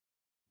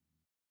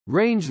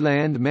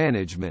Rangeland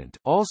management,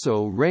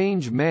 also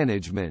range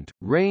management,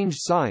 range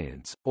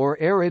science, or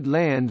arid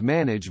land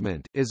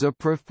management, is a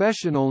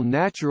professional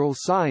natural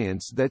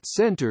science that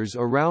centers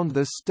around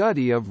the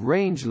study of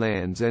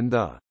rangelands and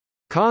the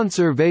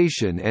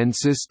conservation and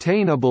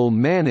sustainable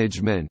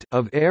management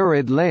of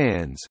arid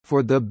lands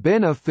for the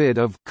benefit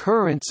of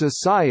current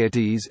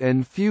societies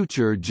and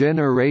future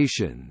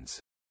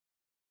generations.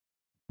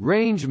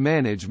 Range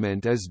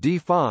management is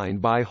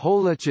defined by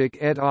Holacek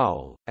et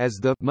al. As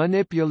the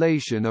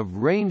manipulation of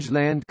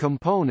rangeland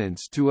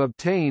components to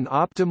obtain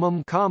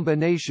optimum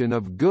combination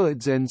of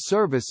goods and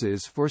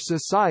services for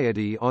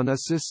society on a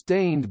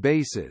sustained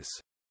basis.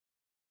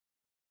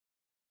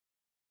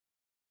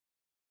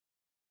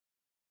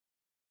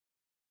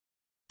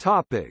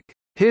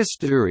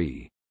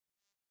 History.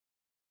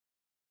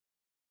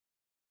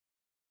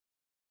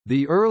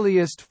 The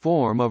earliest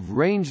form of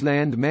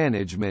rangeland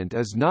management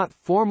is not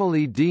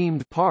formally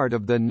deemed part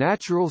of the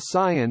natural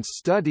science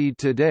studied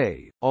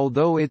today,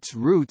 although its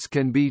roots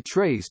can be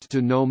traced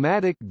to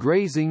nomadic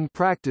grazing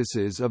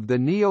practices of the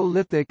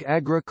Neolithic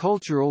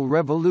agricultural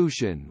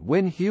revolution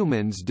when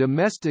humans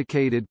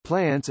domesticated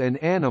plants and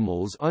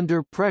animals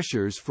under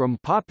pressures from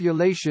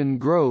population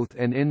growth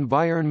and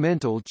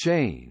environmental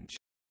change.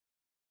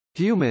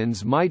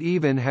 Humans might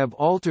even have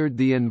altered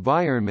the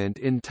environment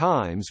in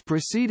times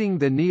preceding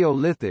the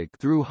Neolithic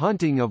through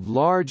hunting of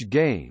large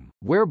game,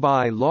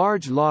 whereby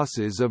large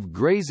losses of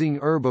grazing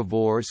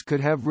herbivores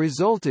could have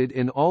resulted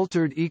in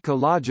altered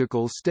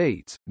ecological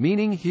states,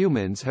 meaning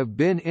humans have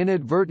been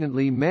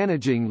inadvertently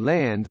managing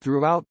land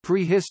throughout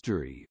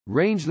prehistory.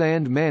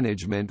 Rangeland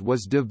management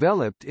was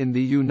developed in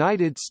the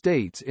United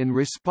States in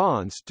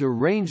response to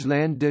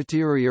rangeland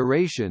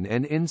deterioration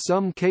and in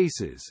some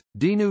cases,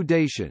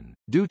 denudation,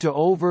 due to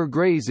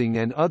overgrazing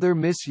and other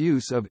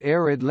misuse of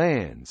arid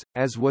lands,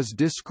 as was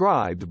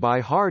described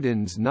by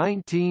Hardin's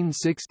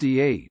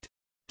 1968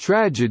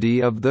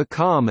 Tragedy of the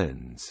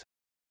Commons,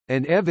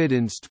 and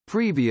evidenced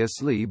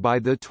previously by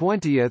the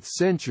 20th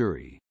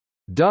century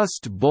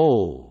Dust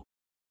Bowl.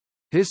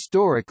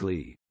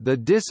 Historically, the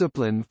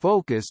discipline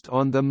focused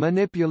on the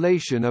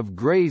manipulation of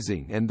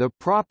grazing and the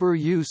proper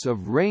use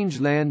of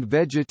rangeland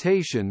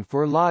vegetation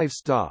for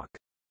livestock.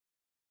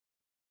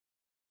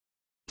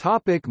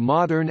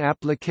 Modern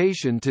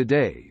application.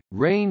 Today,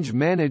 range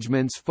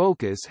management's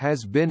focus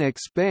has been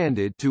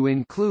expanded to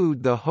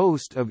include the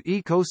host of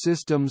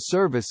ecosystem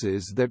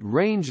services that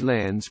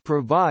rangelands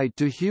provide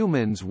to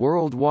humans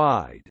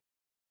worldwide.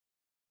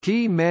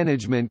 Key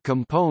management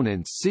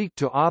components seek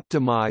to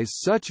optimize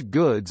such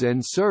goods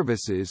and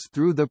services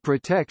through the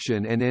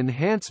protection and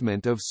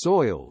enhancement of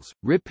soils,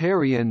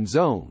 riparian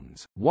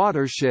zones,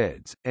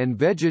 watersheds, and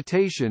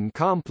vegetation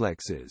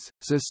complexes,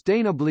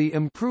 sustainably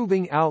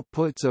improving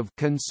outputs of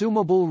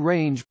consumable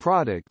range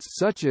products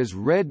such as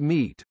red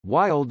meat,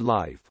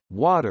 wildlife,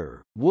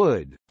 water,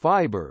 wood,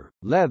 fiber,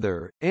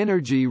 leather,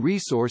 energy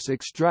resource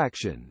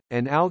extraction,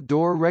 and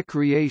outdoor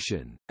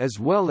recreation, as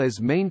well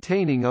as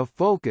maintaining a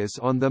focus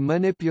on the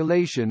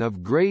manipulation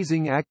of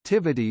grazing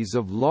activities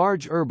of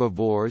large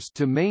herbivores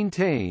to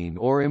maintain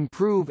or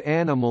improve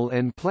animal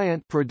and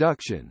plant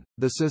production.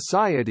 The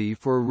Society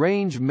for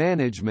Range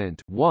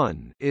Management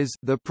is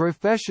the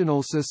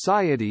professional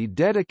society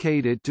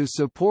dedicated to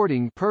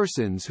supporting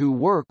persons who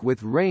work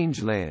with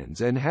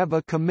rangelands and have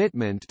a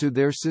commitment to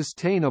their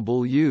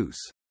sustainable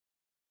use.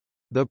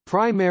 The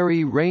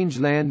primary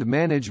rangeland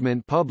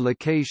management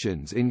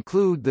publications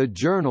include the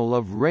Journal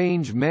of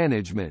Range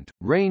Management,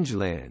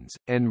 Rangelands,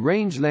 and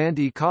Rangeland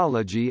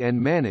Ecology and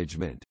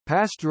Management.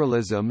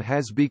 Pastoralism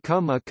has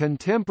become a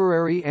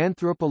contemporary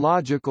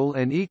anthropological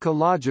and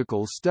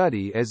ecological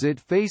study as it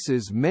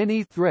faces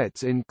many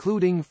threats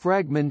including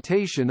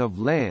fragmentation of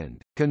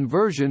land,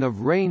 conversion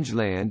of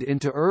rangeland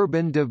into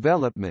urban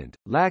development,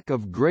 lack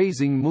of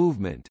grazing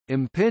movement,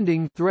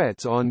 impending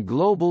threats on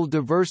global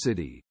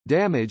diversity,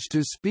 damage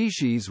to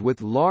species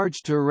with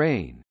large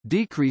terrain,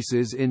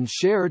 decreases in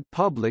shared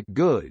public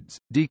goods,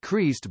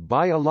 decreased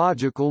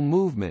biological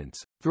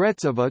movements,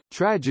 threats of a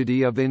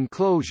tragedy of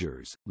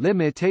enclosures,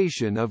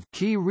 limitation of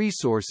key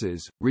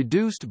resources,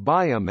 reduced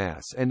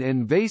biomass and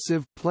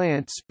invasive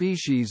plant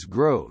species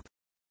growth.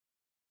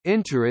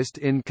 Interest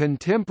in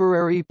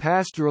contemporary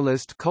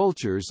pastoralist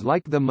cultures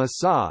like the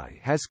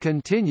Maasai has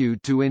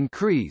continued to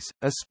increase,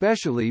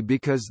 especially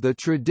because the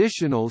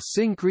traditional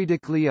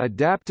syncretically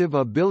adaptive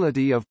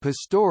ability of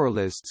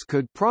pastoralists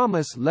could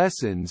promise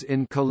lessons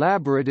in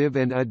collaborative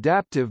and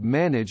adaptive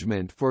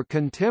management for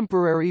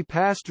contemporary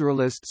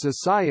pastoralist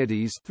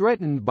societies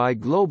threatened by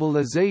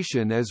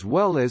globalization as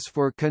well as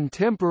for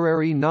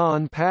contemporary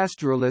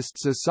non-pastoralist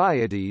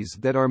societies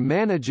that are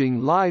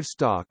managing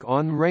livestock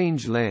on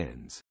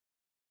rangelands.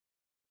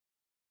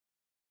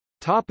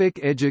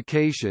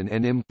 Education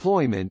and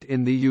employment.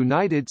 In the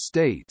United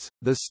States,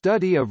 the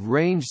study of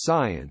range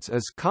science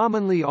is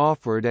commonly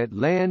offered at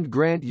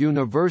land-grant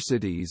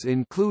universities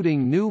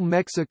including New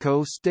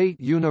Mexico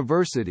State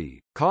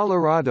University,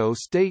 Colorado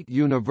State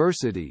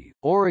University,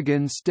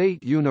 Oregon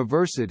State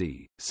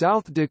University,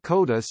 South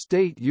Dakota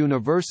State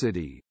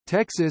University,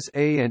 Texas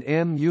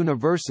A&M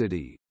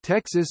University,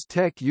 Texas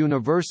Tech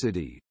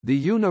University, the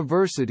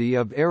University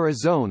of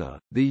Arizona,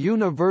 the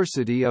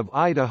University of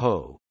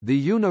Idaho, the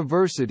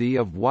University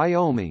of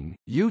Wyoming,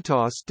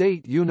 Utah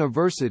State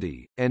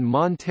University, and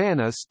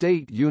Montana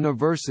State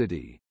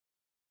University.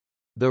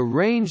 The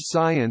range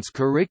science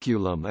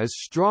curriculum is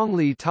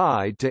strongly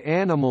tied to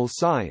animal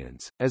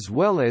science, as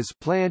well as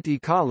plant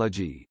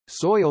ecology,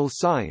 soil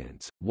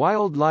science,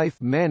 wildlife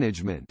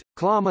management,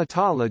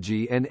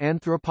 climatology and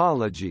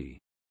anthropology.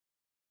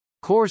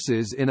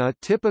 Courses in a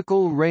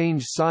typical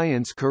range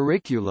science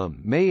curriculum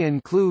may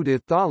include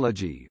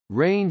ethology,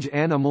 range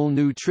animal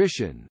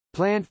nutrition,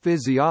 plant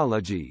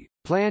physiology,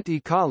 plant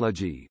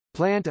ecology,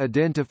 plant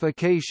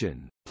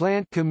identification,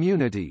 plant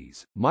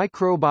communities,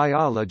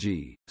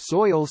 microbiology,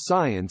 soil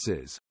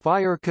sciences,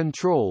 fire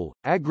control,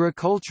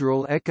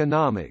 agricultural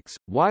economics,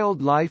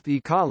 wildlife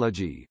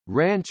ecology,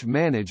 ranch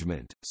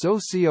management,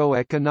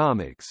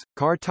 socioeconomics,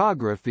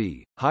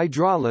 cartography,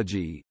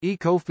 hydrology,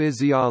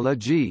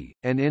 ecophysiology,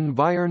 and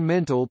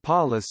environmental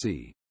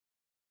policy.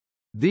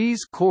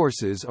 These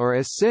courses are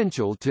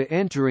essential to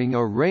entering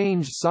a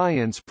range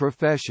science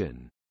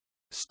profession.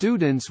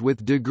 Students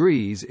with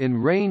degrees in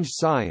range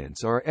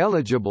science are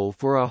eligible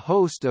for a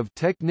host of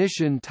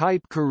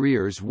technician-type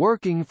careers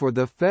working for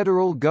the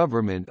federal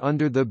government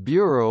under the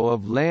Bureau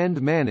of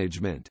Land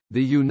Management,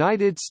 the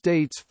United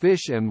States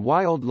Fish and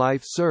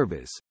Wildlife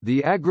Service,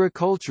 the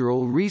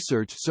Agricultural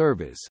Research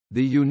Service,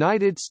 the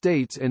United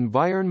States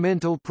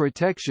Environmental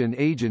Protection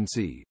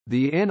Agency,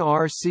 the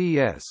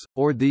NRCS,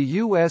 or the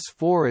U.S.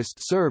 Forest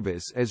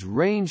Service as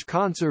range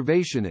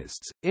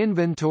conservationists,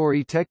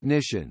 inventory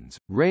technicians,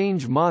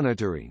 range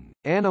monitors,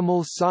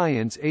 animal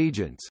science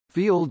agents,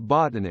 field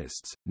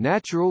botanists,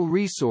 natural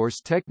resource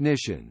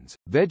technicians,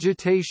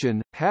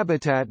 vegetation,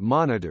 habitat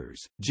monitors,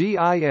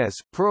 GIS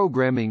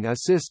programming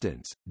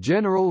assistants,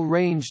 general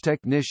range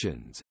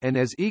technicians, and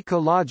as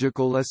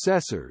ecological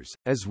assessors,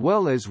 as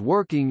well as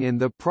working in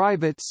the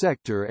private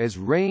sector as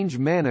range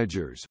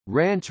managers,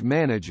 ranch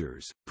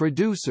managers,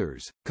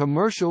 producers,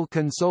 commercial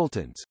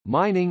consultants,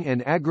 mining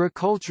and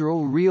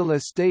agricultural real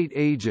estate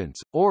agents,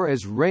 or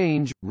as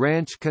ranch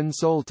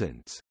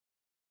consultants.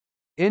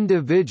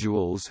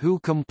 Individuals who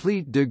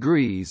complete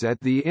degrees at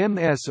the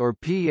MS or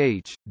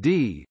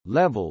Ph.D.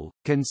 level,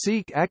 can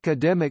seek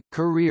academic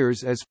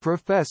careers as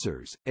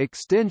professors,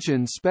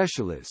 extension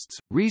specialists,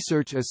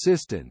 research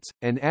assistants,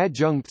 and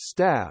adjunct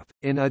staff,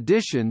 in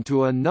addition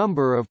to a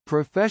number of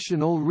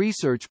professional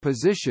research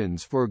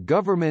positions for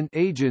government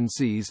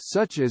agencies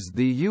such as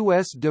the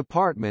U.S.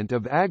 Department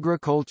of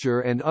Agriculture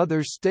and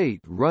other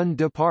state-run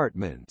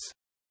departments.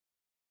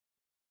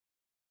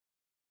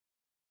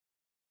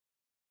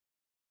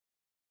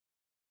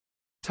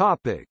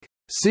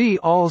 See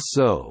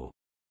also: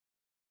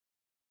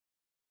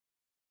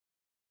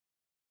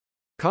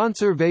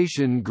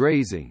 conservation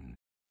grazing,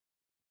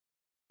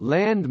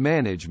 land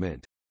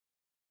management,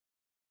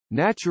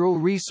 Natural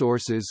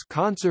Resources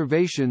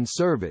Conservation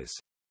Service,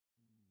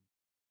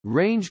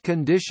 range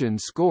condition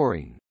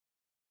scoring,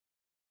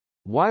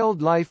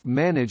 wildlife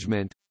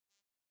management,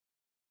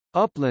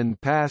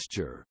 upland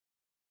pasture.